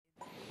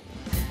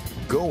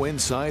Go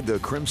inside the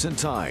Crimson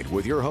Tide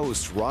with your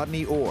hosts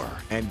Rodney Orr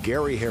and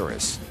Gary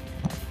Harris,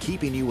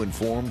 keeping you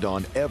informed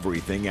on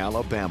everything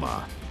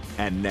Alabama.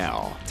 And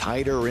now,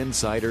 Tider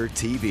Insider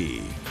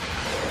TV.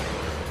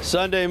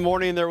 Sunday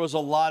morning, there was a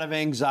lot of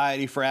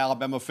anxiety for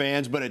Alabama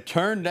fans, but it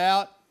turned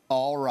out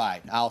all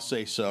right. I'll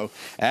say so.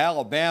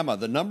 Alabama,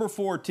 the number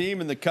 4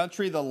 team in the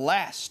country, the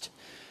last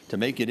to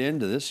make it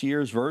into this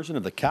year's version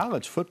of the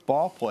college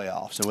football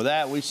playoffs. And with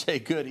that, we say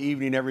good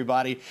evening,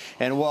 everybody,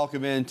 and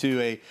welcome into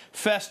a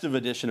festive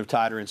edition of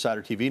Tider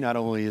Insider TV. Not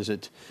only is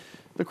it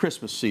the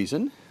Christmas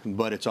season,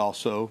 but it's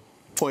also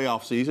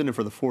playoff season, and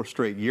for the 4th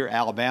straight year,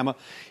 Alabama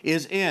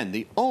is in,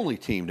 the only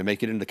team to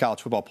make it into the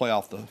college football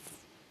playoff the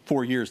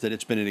 4 years that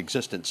it's been in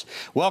existence.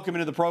 Welcome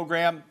into the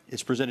program.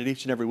 It's presented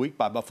each and every week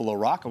by Buffalo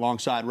Rock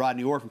alongside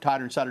Rodney Orr from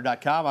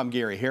TiderInsider.com. I'm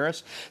Gary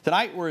Harris.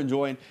 Tonight we're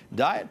enjoying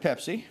Diet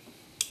Pepsi,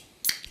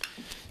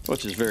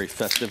 which is very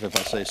festive if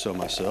I say so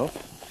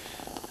myself.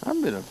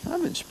 I've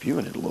been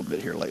spewing it a little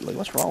bit here lately.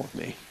 What's wrong with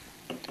me?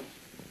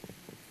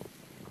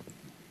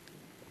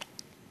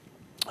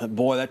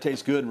 Boy, that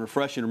tastes good and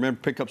refreshing. Remember,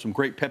 pick up some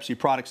great Pepsi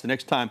products the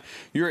next time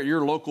you're at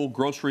your local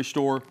grocery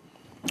store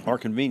or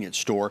convenience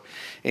store.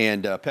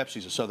 And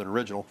Pepsi's a Southern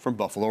original from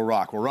Buffalo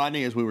Rock. Well,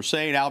 Rodney, as we were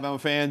saying, Alabama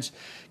fans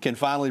can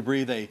finally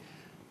breathe a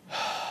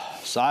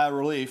sigh of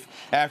relief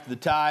after the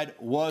Tide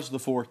was the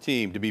 4th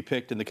team to be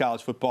picked in the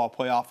college football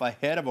playoff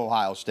ahead of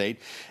Ohio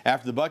State.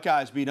 After the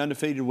Buckeyes beat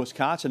undefeated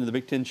Wisconsin in the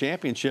Big Ten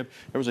Championship,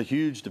 there was a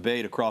huge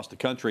debate across the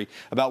country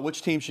about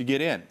which team should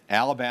get in,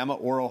 Alabama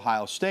or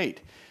Ohio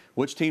State.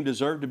 Which team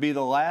deserved to be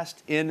the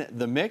last in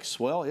the mix?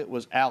 Well, it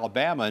was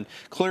Alabama, and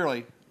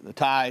clearly the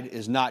Tide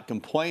is not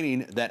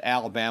complaining that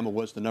Alabama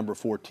was the number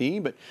 4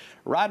 team. But,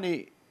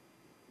 Rodney,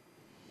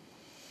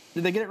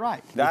 did they get it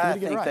right? I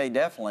think they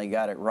definitely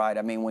got it right.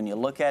 I mean, when you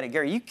look at it,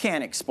 Gary, you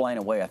can't explain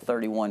away a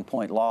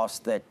 31-point loss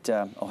that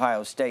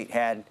Ohio State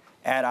had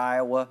at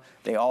Iowa.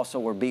 They also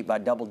were beat by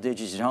double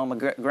digits at home.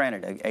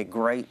 Granted, a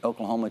great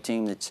Oklahoma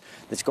team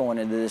that's going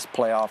into this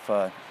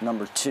playoff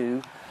number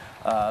 2.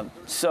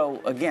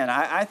 So, again,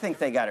 I think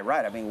they got it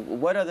right. I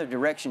mean, what other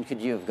direction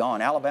could you have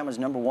gone? Alabama's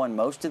number 1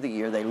 most of the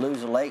year. They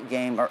lose a late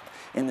game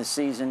in the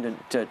season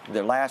to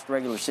their last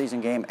regular season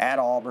game at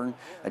Auburn,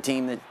 a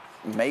team that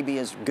may be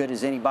as good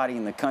as anybody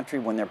in the country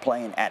when they're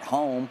playing at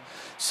home.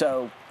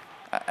 So,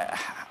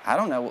 I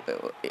don't know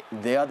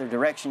the other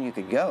direction you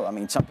could go. I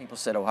mean, some people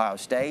said Ohio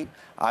State.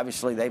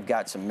 Obviously, they've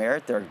got some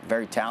merit. They're a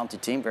very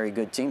talented team, very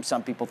good team.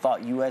 Some people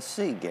thought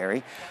USC,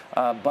 Gary.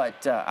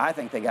 But I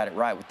think they got it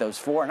right with those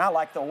 4. And I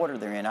like the order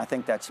they're in. I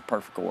think that's the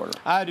perfect order.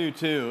 I do,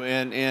 too.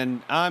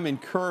 And I'm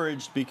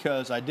encouraged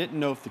because I didn't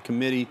know if the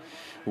committee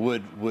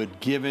would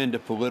give in to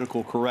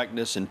political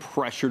correctness and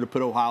pressure to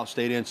put Ohio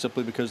State in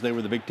simply because they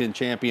were the Big Ten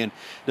champion,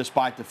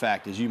 despite the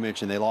fact, as you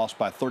mentioned, they lost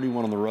by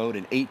 31 on the road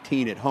and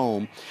 18 at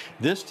home.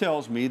 This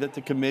tells me that the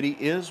committee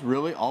is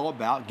really all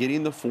about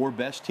getting the 4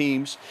 best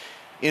teams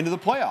into the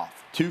playoff.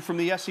 2 from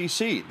the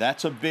SEC.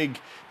 That's a big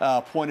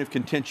point of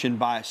contention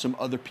by some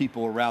other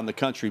people around the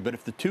country. But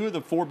if the 2 of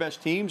the 4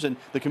 best teams, in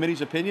the committee's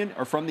opinion,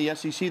 are from the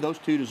SEC, those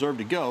 2 deserve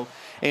to go.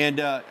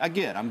 And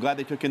again, I'm glad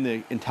they took in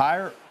the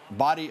entire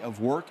body of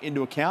work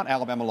into account.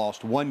 Alabama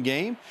lost 1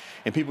 game,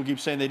 and people keep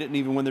saying they didn't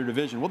even win their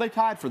division. Well, they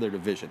tied for their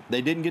division.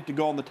 They didn't get to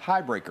go on the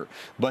tiebreaker,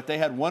 but they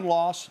had 1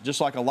 loss,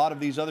 just like a lot of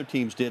these other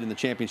teams did in the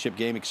championship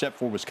game, except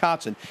for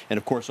Wisconsin, and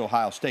of course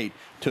Ohio State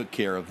took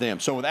care of them.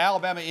 So with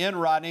Alabama in,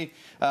 Rodney,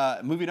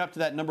 moving up to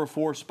that number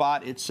 4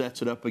 spot, it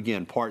sets it up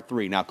again, part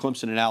 3. Now,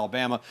 Clemson and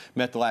Alabama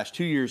met the last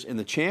 2 years in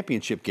the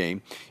championship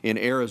game in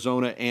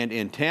Arizona and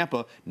in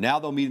Tampa. Now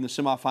they'll meet in the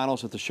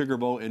semifinals at the Sugar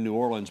Bowl in New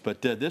Orleans,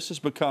 but this has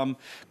become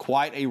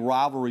quite a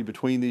rivalry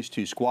between these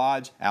 2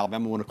 squads.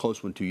 Alabama won a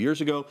close one 2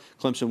 years ago.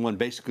 Clemson won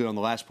basically on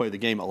the last play of the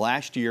game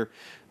last year.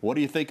 What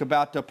do you think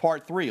about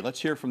part 3? Let's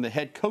hear from the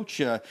head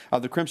coach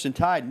of the Crimson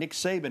Tide, Nick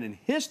Saban, and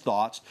his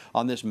thoughts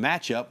on this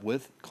matchup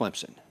with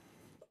Clemson.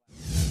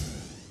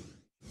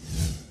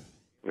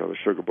 You know, the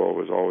Sugar Bowl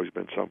has always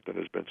been something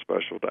that's been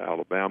special to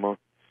Alabama.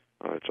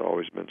 It's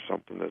always been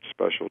something that's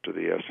special to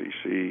the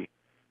SEC,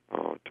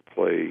 to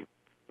play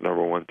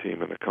number 1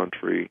 team in the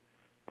country.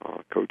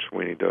 Coach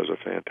Sweeney does a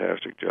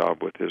fantastic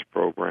job with his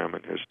program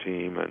and his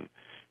team, and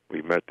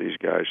we met these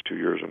guys 2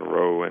 years in a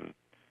row in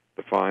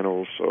the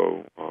finals,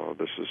 so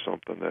this is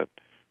something that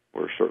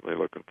we're certainly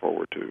looking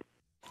forward to.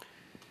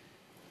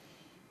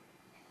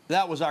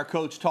 That was our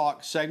Coach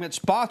Talk segment,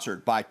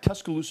 sponsored by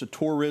Tuscaloosa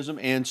Tourism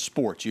and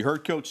Sports. You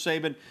heard Coach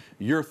Saban.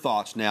 Your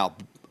thoughts now.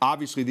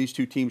 Obviously, these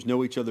 2 teams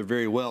know each other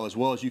very well as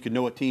you can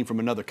know a team from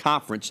another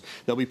conference.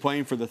 They'll be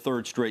playing for the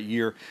 3rd straight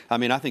year. I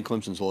mean, I think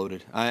Clemson's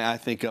loaded. I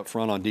think up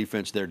front on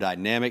defense, they're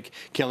dynamic.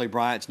 Kelly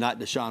Bryant's not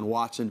Deshaun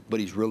Watson, but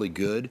he's really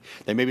good.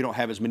 They maybe don't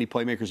have as many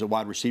playmakers at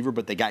wide receiver,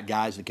 but they got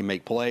guys that can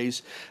make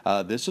plays.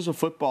 This is a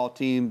football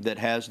team that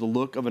has the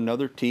look of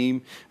another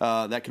team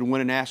that can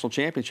win a national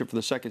championship for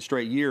the 2nd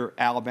straight year.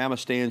 Alabama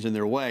stands in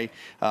their way.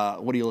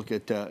 What do you look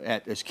at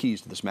as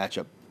keys to this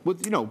matchup?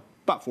 With,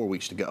 about 4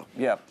 weeks to go.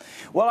 Yeah.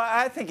 Well,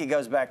 I think it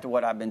goes back to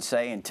what I've been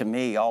saying to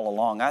me all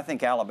along. I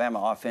think Alabama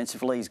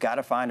offensively has got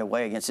to find a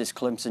way against this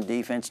Clemson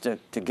defense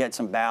to get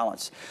some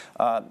balance.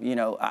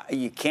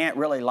 You can't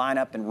really line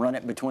up and run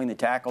it between the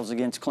tackles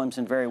against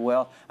Clemson very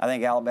well. I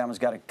think Alabama's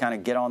got to kind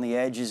of get on the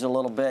edges a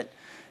little bit.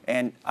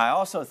 And I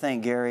also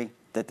think, Gary,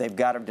 that they've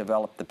got to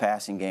develop the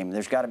passing game.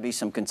 There's got to be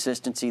some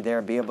consistency there,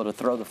 be able to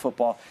throw the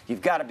football.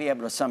 You've got to be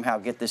able to somehow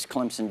get this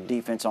Clemson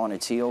defense on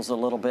its heels a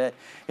little bit.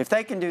 If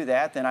they can do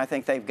that, then I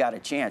think they've got a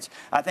chance.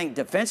 I think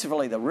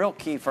defensively, the real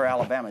key for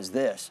Alabama is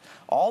this.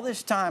 All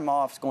this time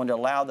off is going to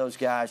allow those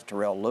guys,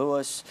 Terrell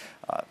Lewis,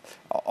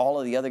 all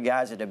of the other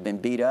guys that have been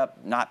beat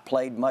up, not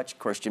played much.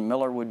 Christian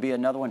Miller would be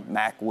another one.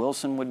 Mack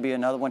Wilson would be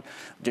another one.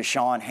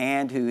 Deshaun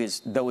Hand, who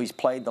is, though he's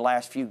played the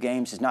last few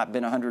games, has not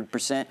been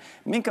 100%.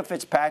 Minkah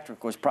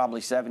Fitzpatrick was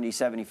probably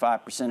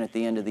 70-75% at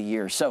the end of the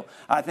year. So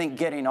I think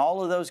getting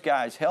all of those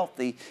guys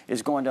healthy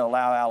is going to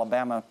allow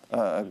Alabama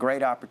a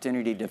great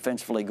opportunity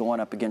defensively going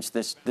up against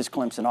this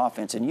Clemson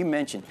offense. And you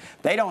mentioned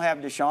they don't have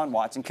Deshaun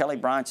Watson. Kelly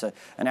Bryant's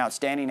an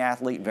outstanding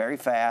athlete, very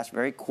fast,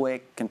 very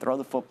quick, can throw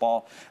the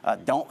football.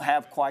 Don't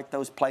have quite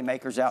those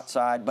playmakers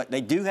outside, but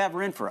they do have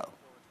Renfro,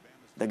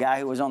 the guy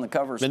who was on the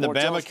cover of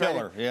Sports Illustrated.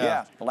 The Bama killer,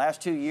 yeah. The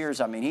last 2 years,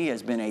 I mean, he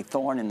has been a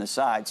thorn in the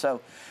side. So,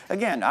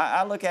 again,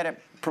 I look at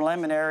it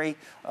preliminary.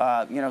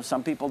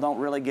 Some people don't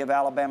really give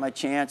Alabama a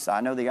chance. I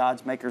know the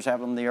odds makers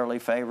have them the early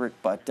favorite,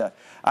 but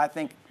I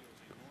think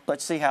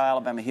let's see how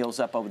Alabama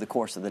heals up over the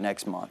course of the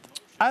next month.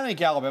 I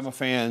think Alabama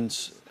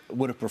fans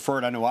would have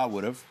preferred, I know I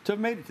would have, to have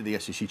made it to the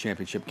SEC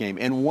championship game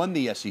and won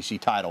the SEC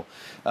title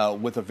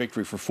with a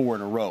victory for 4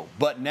 in a row.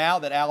 But now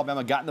that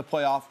Alabama got in the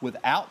playoff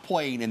without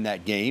playing in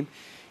that game,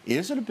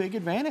 is it a big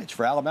advantage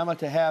for Alabama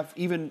to have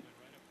even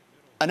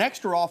an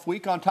extra off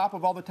week on top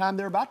of all the time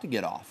they're about to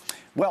get off?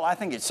 Well, I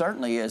think it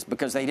certainly is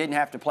because they didn't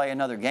have to play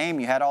another game.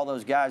 You had all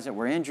those guys that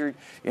were injured.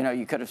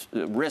 You could have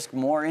risked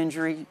more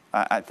injury.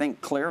 I think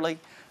clearly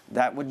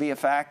that would be a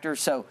factor.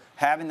 So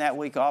having that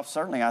week off,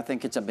 certainly I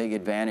think it's a big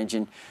advantage.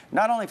 And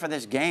not only for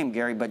this game,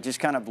 Gary, but just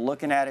kind of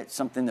looking at it,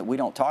 something that we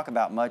don't talk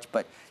about much.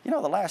 But,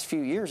 the last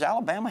few years,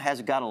 Alabama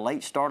has got a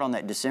late start on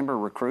that December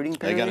recruiting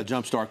period. They got a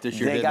jump start this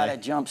year, They got a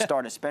jump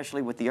start,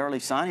 especially with the early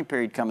signing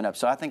period coming up.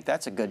 So I think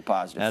that's a good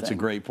positive That's thing. a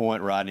great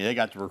point, Rodney. They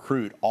got to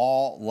recruit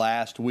all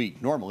last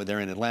week. Normally, they're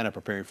in Atlanta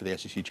preparing for the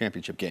SEC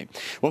championship game.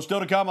 Well, still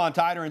to come on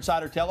Tider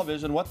Insider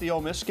Television, what the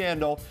Ole Miss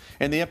scandal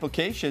and the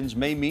implications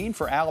may mean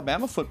for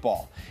Alabama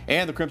football.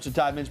 And the Crimson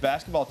Tide men's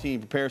basketball team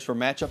prepares for a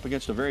matchup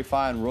against a very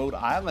fine Rhode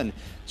Island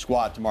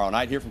squad tomorrow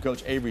night. Hear from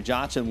Coach Avery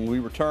Johnson when we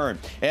return.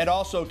 And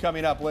also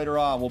coming up later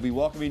on, we'll be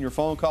welcoming your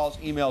phone calls,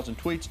 emails, and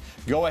tweets.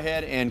 Go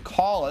ahead and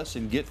call us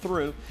and get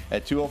through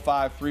at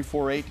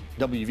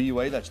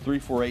 205-348-WVUA. That's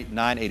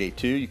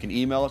 348-9882. You can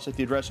email us at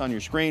the address on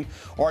your screen,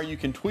 or you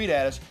can tweet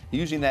at us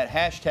using that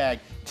hashtag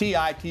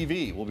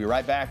TITV. We'll be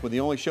right back with the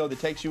only show that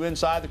takes you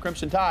inside the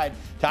Crimson Tide.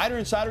 Tider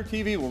Insider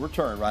TV will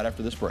return right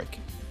after this break.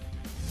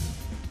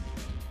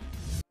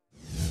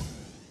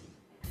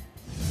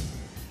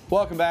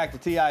 Welcome back to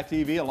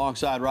TITV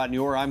alongside Rodney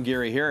Orr. I'm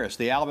Gary Harris.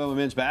 The Alabama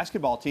men's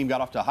basketball team got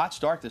off to a hot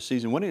start this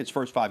season, winning its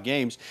first 5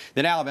 games.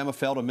 Then Alabama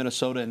fell to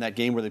Minnesota in that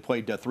game where they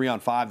played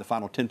 3-on-5 the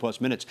final 10-plus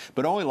minutes,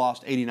 but only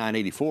lost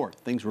 89-84.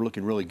 Things were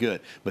looking really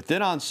good. But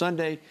then on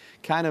Sunday,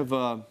 kind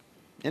of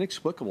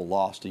inexplicable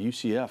loss to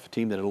UCF, a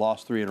team that had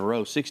lost 3 in a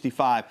row,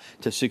 65-62.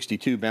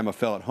 Bama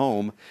fell at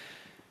home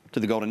to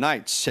the Golden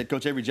Knights. Head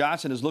coach Avery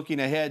Johnson is looking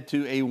ahead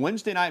to a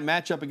Wednesday night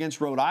matchup against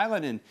Rhode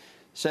Island and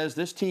says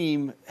this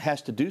team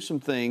has to do some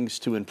things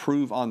to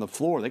improve on the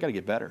floor. They got to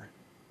get better.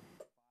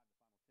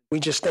 We're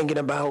just thinking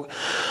about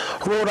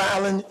Rhode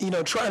Island,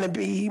 trying to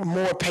be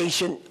more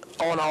patient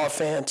on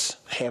offense,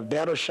 have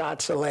better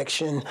shot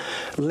selection,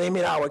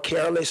 limit our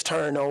careless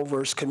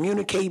turnovers,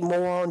 communicate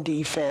more on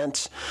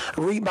defense,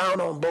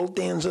 rebound on both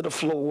ends of the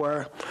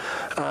floor,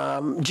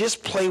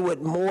 just play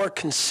with more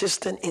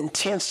consistent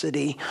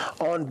intensity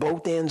on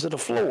both ends of the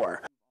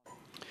floor.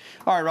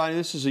 All right, Ronnie,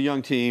 this is a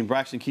young team.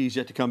 Braxton Key's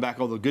yet to come back,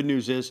 although the good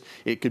news is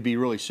it could be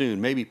really soon,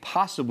 maybe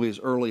possibly as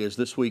early as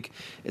this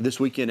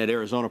weekend at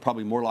Arizona,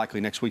 probably more likely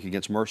next week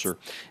against Mercer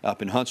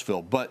up in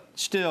Huntsville. But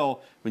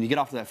still, when you get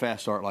off to that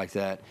fast start like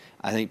that,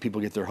 I think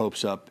people get their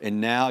hopes up.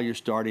 And now you're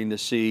starting to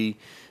see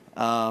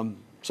some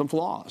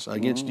flaws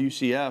against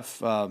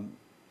UCF,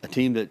 a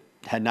team that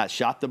had not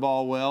shot the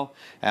ball well.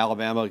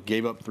 Alabama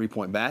gave up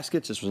 3-point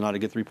baskets. This was not a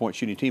good 3-point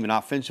shooting team. And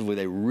offensively,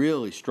 they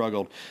really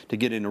struggled to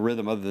get in a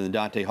rhythm other than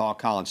Dante Hall.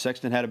 Colin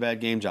Sexton had a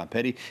bad game. John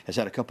Petty has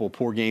had a couple of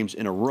poor games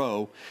in a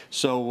row.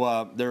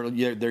 So they're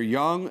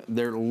young,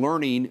 they're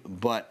learning,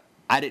 but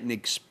I didn't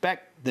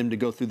expect them to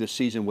go through this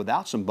season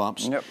without some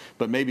bumps. Yep.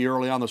 But maybe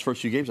early on those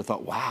first few games, I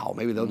thought, wow,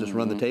 maybe they'll just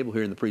run the table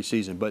here in the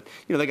preseason. But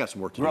they got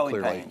some work to do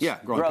clearly. Pains. Yeah,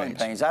 growing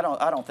pains. I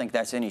don't think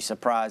that's any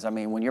surprise. I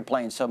mean, when you're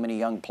playing so many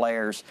young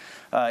players,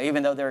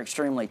 even though they're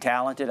extremely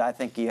talented, I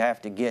think you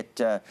have to get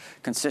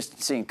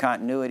consistency and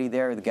continuity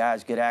there. The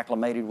guys get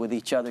acclimated with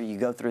each other. You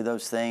go through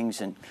those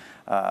things, and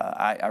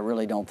I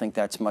really don't think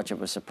that's much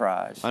of a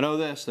surprise. I know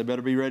this. They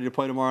better be ready to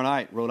play tomorrow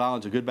night. Rhode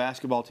Island's a good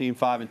basketball team,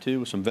 5-2,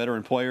 with some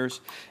veteran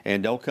players,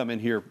 and they'll come in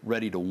here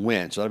ready to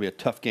win. So that'll be a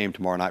tough game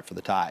tomorrow night for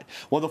the Tide.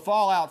 Well, the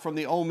fallout from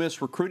the Ole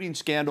Miss recruiting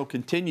scandal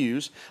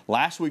continues.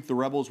 Last week, the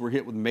Rebels were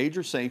hit with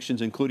major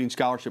sanctions, including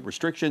scholarship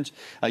restrictions,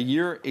 a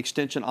year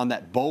extension on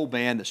that bowl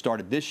ban that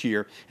started this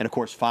year, and, of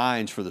course,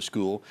 fines for the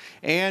school.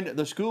 And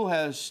the school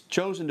has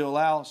chosen to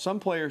allow some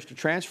players to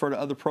transfer to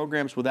other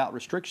programs without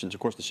restrictions. Of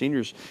course,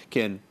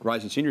 the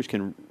rising seniors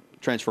can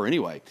transfer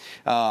anyway.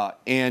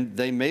 And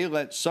they may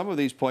let some of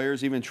these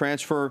players even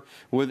transfer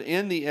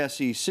within the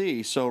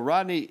SEC. So,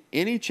 Rodney,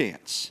 any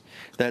chance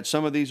that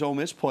some of these Ole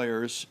Miss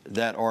players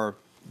that are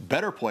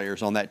better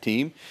players on that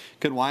team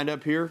could wind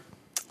up here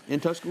in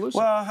Tuscaloosa?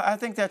 Well, I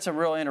think that's a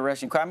real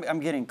interesting question. I'm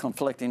getting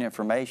conflicting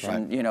information.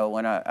 Right. You know,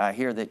 when I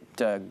hear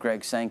that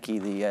Greg Sankey,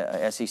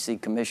 the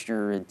SEC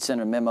commissioner, had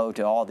sent a memo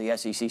to all the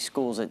SEC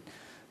schools that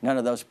none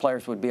of those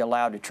players would be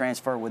allowed to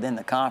transfer within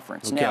the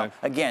conference. Okay. Now,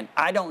 again,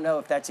 I don't know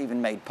if that's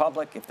even made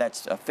public, if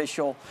that's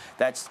official.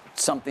 That's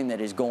something that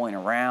is going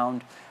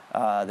around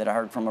that I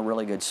heard from a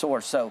really good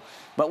source. So,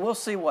 but we'll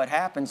see what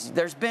happens.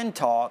 There's been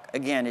talk.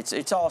 Again,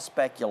 it's all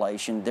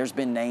speculation. There's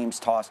been names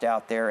tossed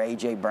out there.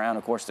 A.J. Brown,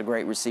 of course, the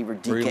great receiver.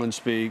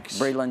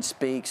 Breland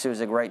Speaks,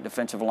 who's a great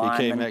defensive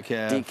lineman.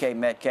 DK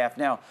Metcalf.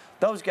 Now,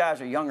 those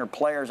guys are younger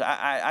players.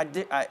 I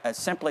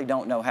simply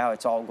don't know how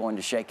it's all going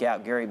to shake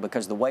out, Gary,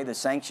 because the way the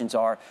sanctions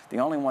are, the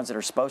only ones that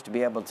are supposed to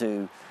be able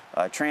to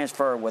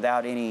transfer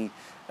without any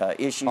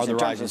issues in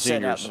terms of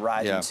setting out the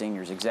rising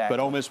seniors, exactly.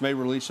 But Ole Miss may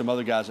release some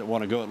other guys that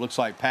want to go. It looks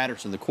like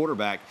Patterson, the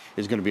quarterback,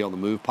 is going to be on the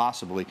move,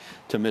 possibly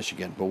to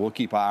Michigan. But we'll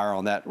keep our eye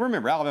on that.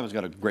 Remember, Alabama's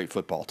got a great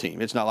football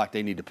team. It's not like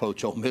they need to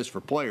poach Ole Miss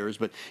for players,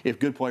 but if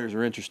good players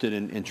are interested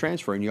in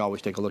transferring, you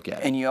always take a look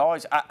at it. And you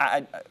always,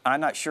 I'm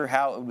not sure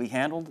how it would be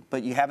handled,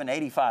 but you have an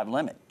 85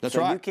 limit. That's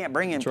so right. You can't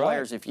bring in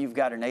players if you've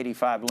got an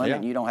 85 limit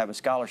and you don't have a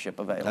scholarship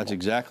available. That's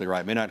exactly right.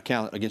 It may not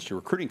count against your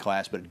recruiting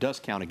class, but it does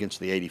count against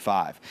the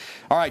 85.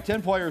 All right,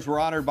 10 players were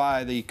honored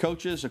by the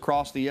coaches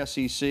across the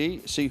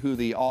SEC. See who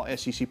the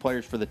all-SEC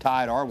players for the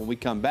Tide are when we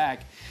come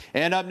back.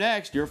 And up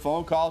next, your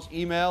phone calls,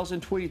 emails,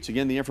 and tweets.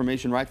 Again, the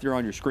information right there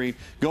on your screen.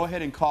 Go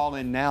ahead and call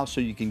in now so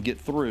you can get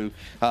through.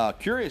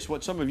 Curious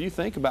what some of you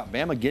think about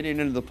Bama getting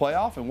into the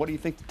playoff, and what do you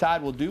think the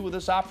Tide will do with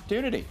this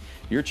opportunity?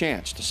 Your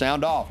chance to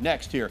sound off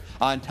next here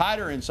on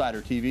Tider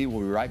Insider TV. We'll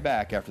be right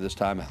back after this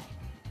timeout.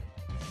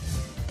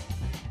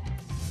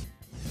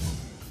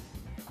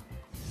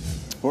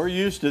 We're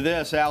used to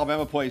this.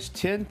 Alabama plays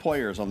 10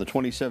 players on the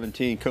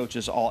 2017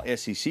 Coaches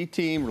All-SEC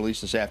team, released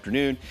this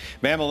afternoon.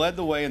 Bama led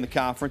the way in the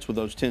conference with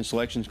those 10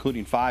 selections,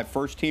 including 5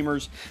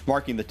 first-teamers,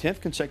 marking the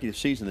 10th consecutive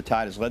season the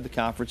Tide has led the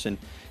conference in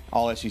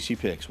All-SEC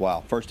picks.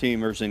 Wow.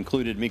 First-teamers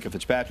included Mika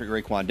Fitzpatrick,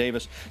 Raekwon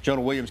Davis, Jonah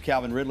Williams,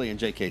 Calvin Ridley, and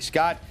J.K.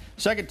 Scott.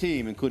 Second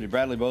team included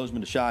Bradley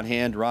Bozeman, Deshaun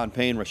Hand, Ron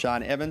Payne,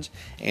 Rashawn Evans,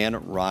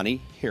 and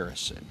Ronnie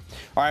Harrison.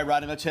 All right,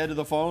 Rodney, let's head to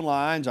the phone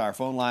lines. Our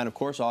phone line, of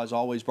course, as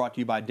always, brought to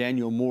you by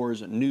Daniel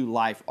Moore's New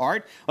Life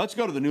Art. Let's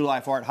go to the New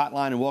Life Art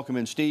hotline and welcome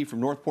in Steve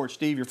from Northport.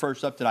 Steve, you're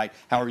first up tonight.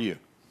 How are you?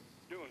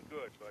 Doing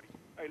good, buddy.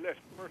 Hey,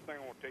 listen, first thing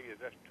I want to tell you is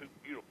that's 2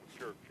 beautiful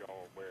shirts y'all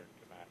are wearing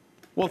tonight.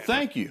 Well,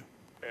 thank you.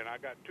 And I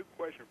got 2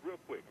 questions real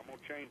quick. I'm going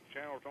to change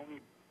channels on you.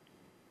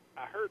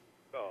 I heard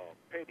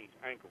Petty's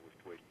ankle was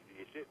twisted.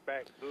 Is it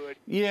back good?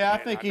 Yeah, I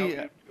think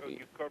you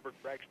covered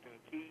Braxton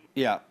Key.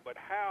 Yeah. But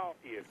how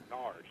is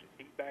Nars? Is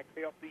he back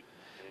healthy?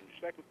 And then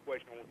the second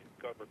question I want you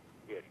to cover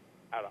is,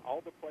 out of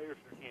all the players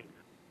that are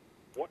injured,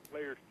 what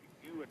players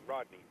do you and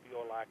Rodney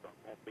feel like are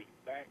going to be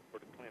back for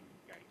the Clemson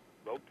game?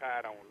 Roll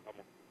Tide, I'm going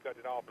to cut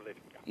it off and let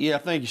it go. Yeah,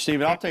 thank you,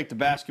 Stephen. I'll take the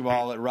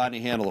basketball, let Rodney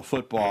handle the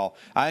football.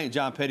 I think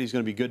John Petty's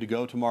going to be good to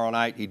go tomorrow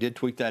night. He did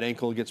tweak that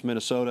ankle against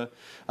Minnesota,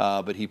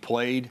 but he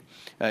played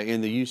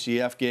in the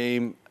UCF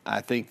game. I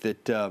think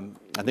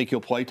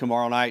he'll play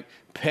tomorrow night.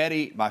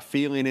 Petty, my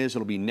feeling is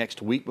it'll be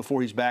next week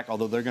before he's back,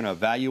 although they're going to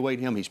evaluate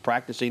him. He's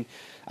practicing.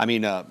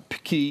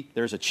 Key,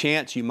 there's a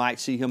chance you might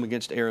see him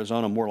against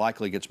Arizona, more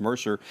likely against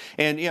Mercer.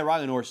 And, yeah,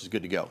 Riley Norris is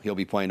good to go. He'll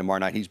be playing tomorrow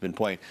night. He's been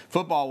playing.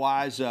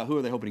 Football-wise, who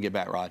are they hoping to get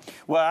back, Rod?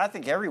 Well, I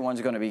think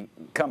everyone's going to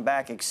come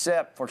back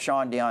except for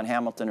Sean Deion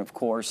Hamilton, of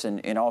course,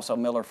 and also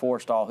Miller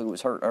Forrestall, who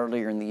was hurt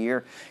earlier in the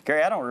year.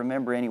 Gary, I don't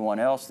remember anyone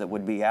else that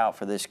would be out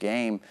for this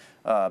game,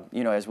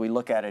 as we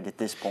look at it at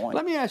this point.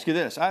 Let me ask you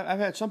this. I've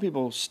had some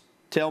people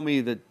tell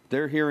me that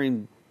they're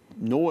hearing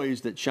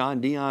noise that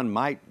Sean Deion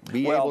might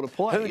be able to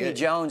play. Hootie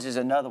Jones is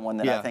another one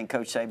that I think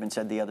Coach Saban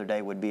said the other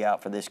day would be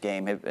out for this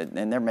game,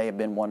 and there may have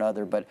been one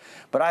other. But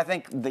I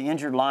think the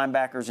injured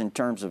linebackers in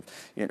terms of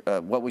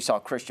what we saw,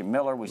 Christian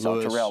Miller, we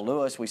saw Terrell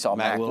Lewis, we saw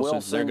Mac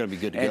Wilson. They're going to be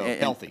good to go,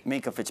 healthy.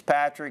 Mika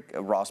Fitzpatrick,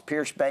 Ross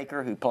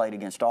Pierce-Baker, who played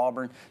against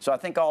Auburn. So I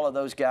think all of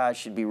those guys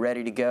should be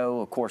ready to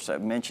go. Of course, I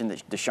mentioned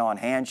that Deshaun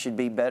Hand should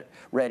be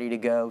ready to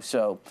go.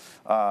 So,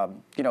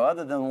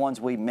 other than the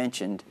ones we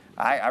mentioned,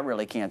 I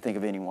really can't think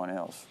of anyone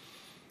else.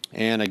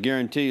 And I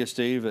guarantee you,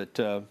 Steve,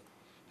 that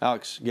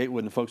Alex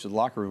Gatewood and the folks at the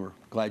locker room are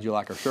glad you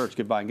like our shirts.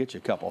 Get by and get you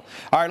a couple.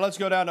 All right, let's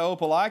go down to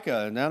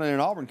Opelika, down in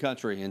Auburn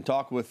country, and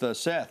talk with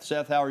Seth.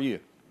 Seth, how are you?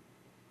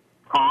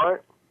 All right.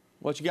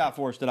 What you got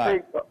for us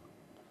tonight?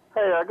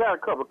 Hey, I got a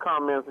couple of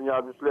comments, and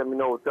y'all just let me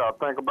know what y'all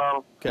think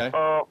about them. Okay.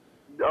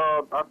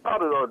 I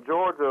started a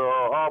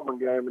Georgia-Auburn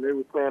game, and they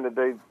were saying that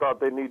they thought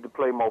they need to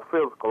play more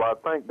physical. I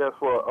think that's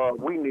what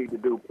we need to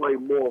do, play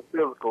more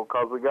physical,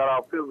 because we got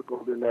our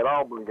physicals in that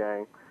Auburn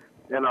game.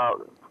 And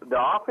the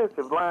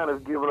offensive line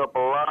has given up a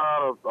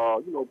lot of,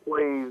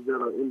 plays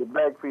that are in the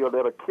backfield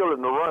that are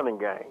killing the running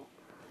game.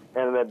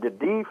 And the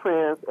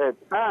defense,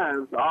 at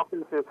times,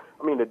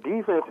 the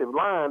defensive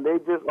line, they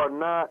just are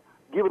not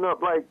giving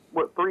up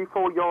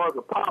 3-4 yards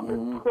a pop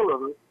and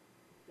killing us.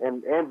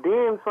 And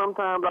then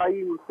sometimes I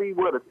even see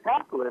where the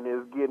tackling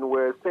is getting,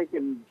 where it's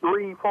taking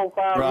 3, 4,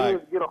 5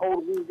 minutes to get a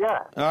hold of one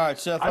guy. All right,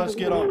 Seth, let's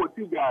get on. What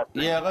you guys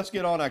think. Yeah, let's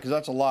get on that, because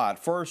that's a lot.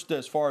 First,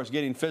 as far as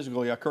getting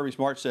physical, Kirby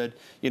Smart said,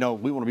 we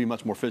want to be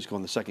much more physical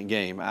in the second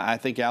game. I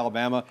think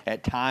Alabama,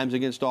 at times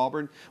against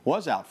Auburn,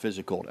 was out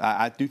physical.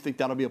 I do think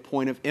that'll be a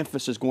point of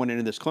emphasis going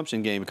into this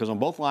Clemson game, because on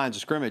both lines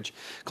of scrimmage,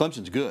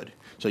 Clemson's good.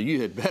 So you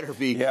had better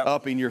be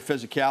upping your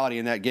physicality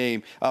in that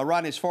game.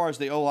 Rodney, as far as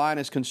the O-line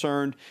is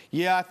concerned,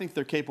 I think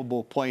they're capable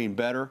of playing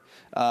better.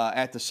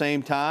 At the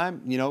same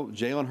time,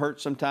 Jalen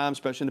Hurts sometimes,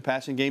 especially in the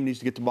passing game, needs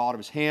to get the ball out of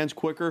his hands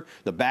quicker.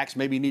 The backs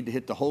maybe need to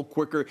hit the hole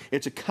quicker.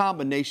 It's a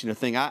combination of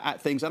things. I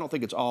don't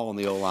think it's all on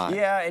the O-line.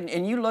 Yeah,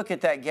 and you look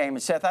at that game,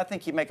 and Seth, I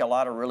think you make a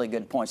lot of really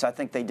good points. I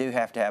think they do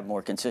have to have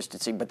more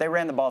consistency, but they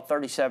ran the ball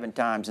 37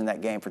 times in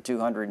that game for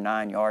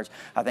 209 yards.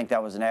 I think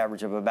that was an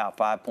average of about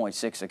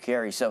 5.6 a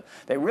carry. So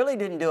they really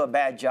didn't do a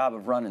bad job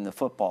of running the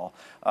football.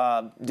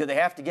 Do they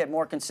have to get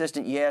more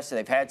consistent? Yes.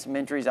 They've had some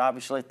injuries,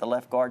 obviously, at the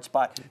left guard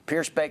spot.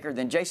 Pierce Baker,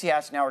 then J.C.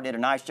 Eisenhower did a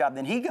nice job.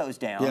 Then he goes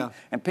down,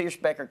 and Pierce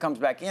Baker comes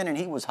back in, and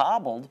he was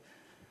hobbled.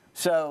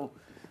 So,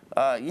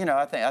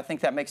 I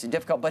think that makes it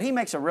difficult. But he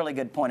makes a really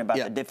good point about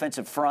the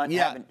defensive front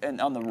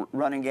on the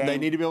running game. They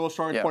need to be able to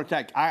start a point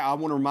attack. I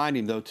want to remind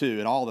him, though,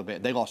 too,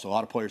 and they lost a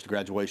lot of players to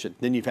graduation.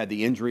 Then you've had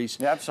the injuries.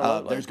 Yeah,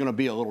 absolutely. There's going to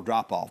be a little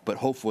drop-off, but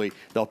hopefully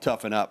they'll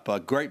toughen up.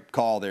 Great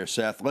call there,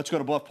 Seth. Let's go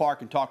to Bluff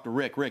Park and talk to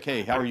Rick. Rick,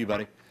 hey, how are you,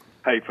 buddy?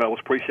 Hey, fellas,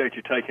 appreciate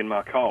you taking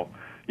my call.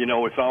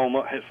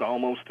 It's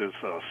almost as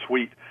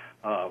sweet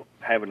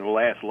having the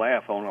last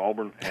laugh on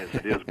Auburn as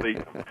it is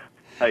beating them.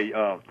 Hey,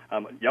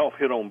 y'all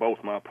hit on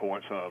both my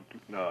points.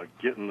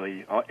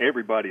 Getting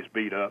everybody's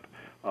beat up.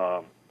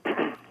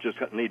 Just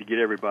need to get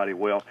everybody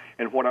well.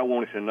 And what I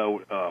wanted to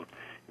know,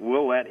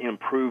 will that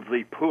improve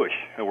the push,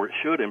 or it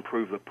should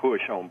improve the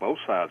push on both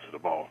sides of the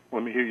ball?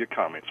 Let me hear your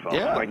comments, fellas.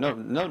 Yeah,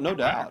 no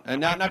doubt.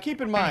 And now keep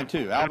in mind,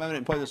 too, Alabama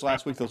didn't play this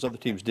last week. Those other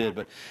teams did.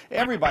 But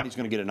everybody's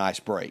going to get a nice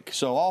break.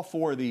 So all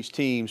four of these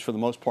teams, for the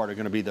most part, are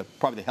going to be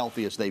probably the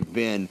healthiest they've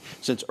been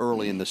since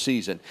early in the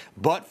season.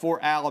 But for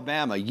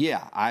Alabama,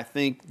 I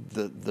think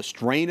the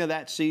strain of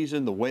that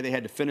season, the way they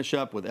had to finish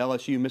up with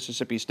LSU,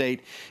 Mississippi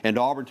State, and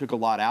Auburn took a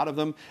lot out of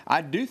them.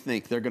 I do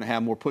think they're going to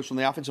have more push on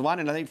the offensive line,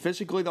 and I think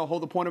physically they'll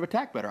hold the point of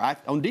attack better.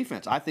 On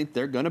defense, I think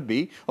they're going to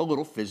be a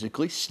little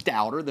physically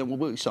stouter than what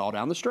we saw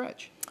down the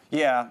stretch.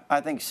 Yeah, I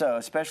think so,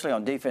 especially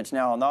on defense.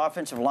 Now, on the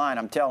offensive line,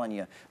 I'm telling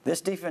you, this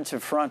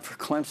defensive front for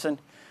Clemson,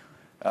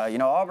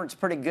 Auburn's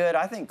pretty good.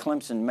 I think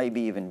Clemson may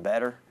be even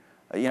better.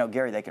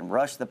 Gary, they can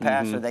rush the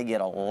passer. They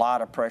get a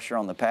lot of pressure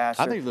on the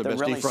passer. I think they're the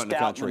best really deep front in the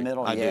country. In the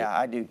middle.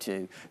 I do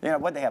too.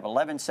 What they have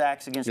 11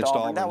 sacks against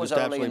Auburn. That was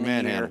early in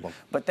the year,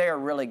 but they are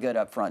really good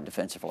up front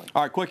defensively.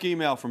 All right, quick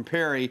email from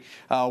Perry.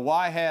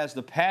 Why does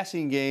the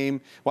passing game,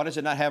 why does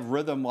it not have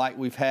rhythm like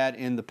we've had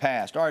in the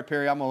past? All right,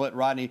 Perry, I'm going to let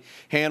Rodney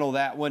handle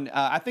that one.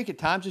 I think at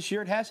times this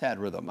year it has had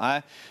rhythm.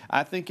 I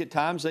think at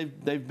times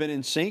they've been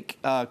in sync.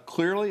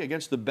 Clearly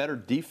against the better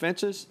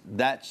defenses,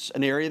 that's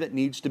an area that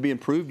needs to be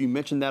improved. You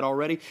mentioned that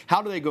already.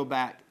 How do they go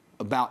back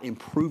about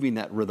improving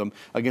that rhythm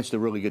against a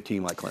really good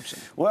team like Clemson?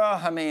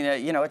 Well,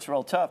 it's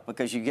real tough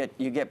because you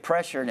get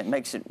pressure and it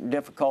makes it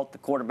difficult. The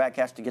quarterback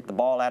has to get the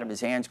ball out of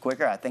his hands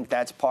quicker. I think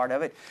that's part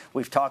of it.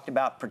 We've talked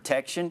about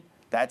protection.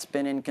 That's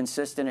been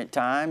inconsistent at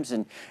times.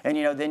 And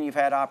then you've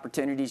had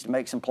opportunities to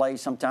make some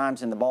plays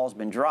sometimes and the ball's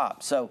been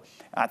dropped. So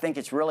I think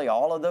it's really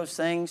all of those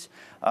things.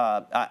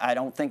 I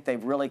don't think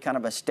they've really kind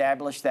of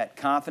established that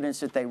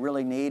confidence that they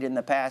really need in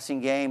the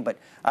passing game. But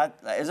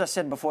as I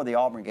said before the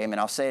Auburn game, and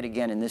I'll say it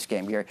again in this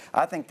game, Gary,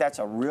 I think that's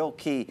a real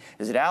key,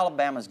 is that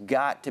Alabama's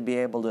got to be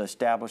able to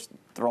establish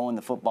throwing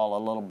the football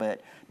a little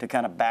bit to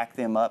kind of back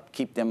them up,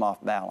 keep them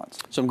off balance.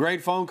 Some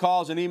great phone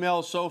calls and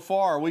emails so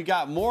far. We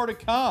got more to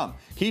come.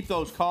 Keep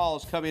those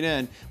calls coming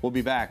in. We'll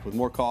be back with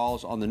more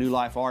calls on the New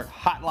Life Art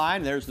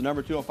hotline. There's the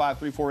number,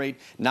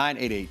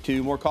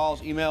 205-348-9882. More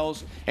calls,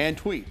 emails, and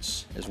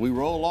tweets as we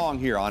roll along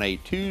here on a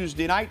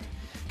Tuesday night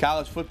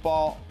college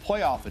football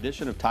playoff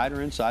edition of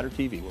Tider Insider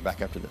TV. We're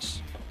back after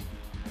this.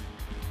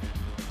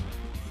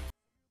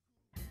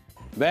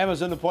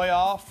 Bama's in the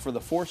playoff for the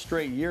fourth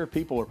straight year.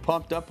 People are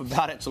pumped up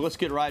about it. So let's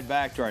get right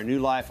back to our New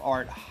Life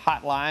Art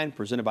hotline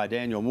presented by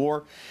Daniel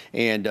Moore.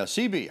 And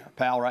CB, our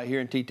pal right here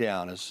in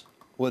T-Town, is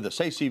with us.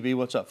 Hey, CB,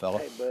 what's up, fella?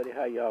 Hey, buddy,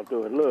 how y'all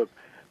doing? Look,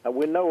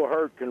 we know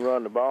Hurt can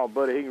run the ball,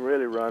 buddy. He can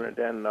really run it.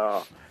 And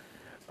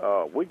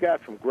we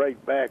got some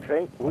great backs.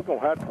 We're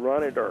going to have to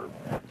run it, or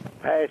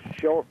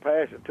short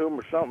pass it to them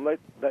or something.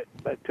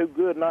 They're too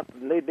good not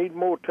to, they need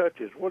more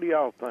touches. What do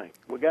y'all think?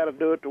 We got to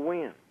do it to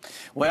win.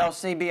 Well,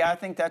 CB, I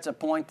think that's a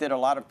point that a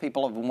lot of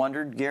people have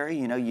wondered, Gary.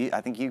 You know,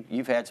 I think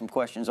you've had some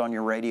questions on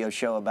your radio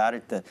show about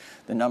it, the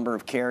number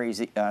of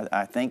carries.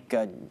 I think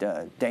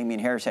Damian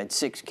Harris had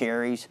 6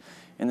 carries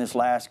in this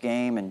last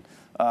game, and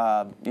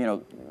you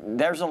know,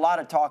 there's a lot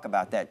of talk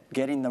about that,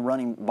 getting the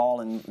running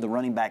ball in the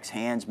running back's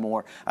hands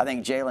more. I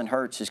think Jalen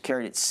Hurts has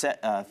carried it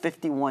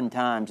 51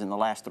 times in the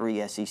last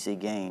 3 SEC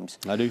games.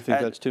 I do think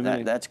that's too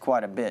many. That's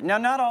quite a bit. Now,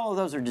 not all of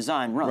those are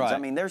designed runs. Right. I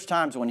mean, there's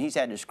times when he's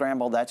had to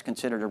scramble, that's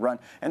considered a run.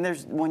 And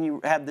there's when you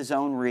have the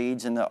zone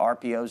reads and the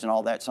RPOs and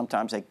all that,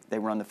 sometimes they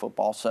run the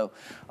football. So,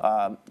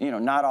 you know,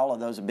 not all of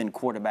those have been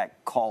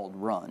quarterback-called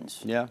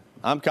runs. Yeah.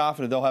 I'm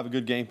confident they'll have a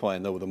good game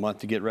plan, though, with a month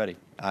to get ready.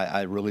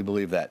 I really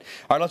believe that.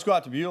 All right, let's go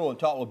out to Buell and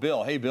talk with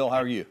Bill. Hey, Bill, how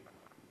are you?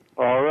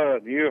 All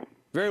right, you?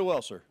 Very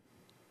well, sir.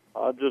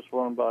 I just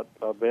wonder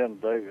about Ben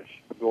Davis.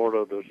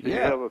 Gordo, does he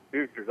have a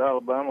future at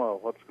Alabama?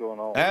 What's going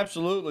on?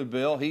 Absolutely,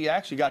 Bill. He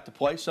actually got to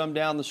play some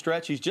down the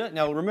stretch.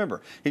 Now,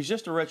 remember, he's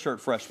just a redshirt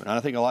freshman. And I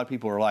think a lot of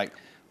people are like,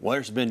 well,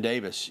 there's Ben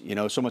Davis. You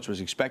know, so much was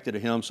expected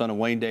of him, son of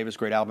Wayne Davis,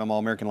 great Alabama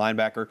All-American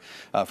linebacker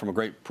from a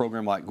great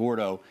program like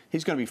Gordo.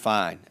 He's going to be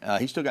fine.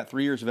 He's still got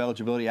 3 years of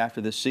eligibility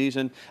after this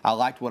season. I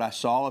liked what I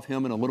saw of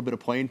him and a little bit of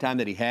playing time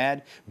that he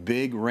had.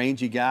 Big,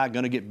 rangy guy,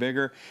 going to get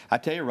bigger. I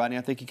tell you, Rodney,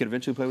 I think he could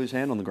eventually play with his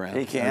hand on the ground.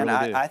 He can.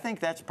 I I think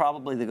that's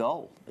probably the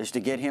goal, is to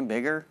get him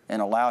bigger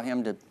and allow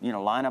him to, you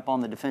know, line up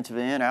on the defensive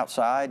end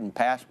outside and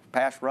pass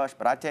rush.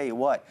 But I tell you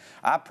what,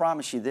 I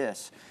promise you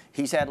this.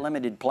 He's had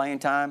limited playing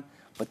time,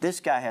 but this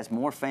guy has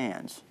more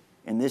fans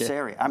in this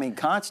area. I mean,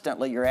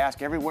 constantly you're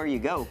asked everywhere you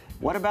go,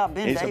 what about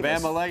Ben Davis? He's a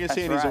Bama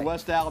legacy, and he's right. a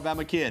West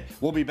Alabama kid.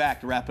 We'll be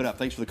back to wrap it up.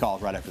 Thanks for the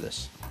calls right after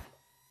this.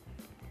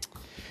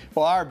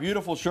 Well, our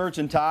beautiful shirts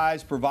and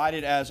ties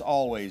provided, as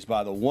always,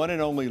 by the one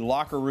and only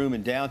Locker Room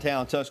in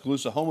downtown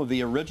Tuscaloosa, home of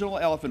the original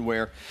elephant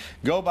wear.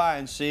 Go by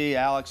and see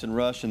Alex and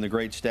Rush and the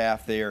great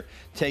staff there.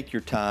 Take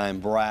your time,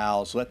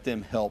 browse, let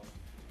them help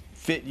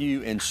fit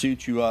you and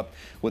suit you up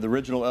with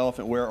original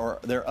elephant wear or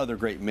their other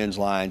great men's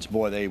lines.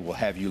 Boy, they will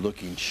have you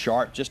looking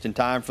sharp just in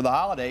time for the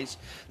holidays.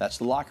 That's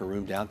the Locker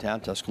Room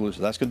downtown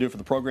Tuscaloosa. That's going to do it for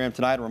the program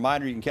tonight. A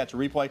reminder, you can catch a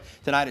replay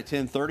tonight at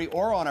 10:30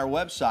 or on our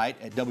website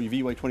at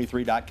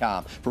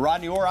WVUA23.com. For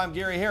Rodney Orr, I'm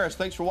Gary Harris.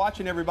 Thanks for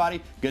watching,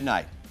 everybody. Good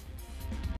night.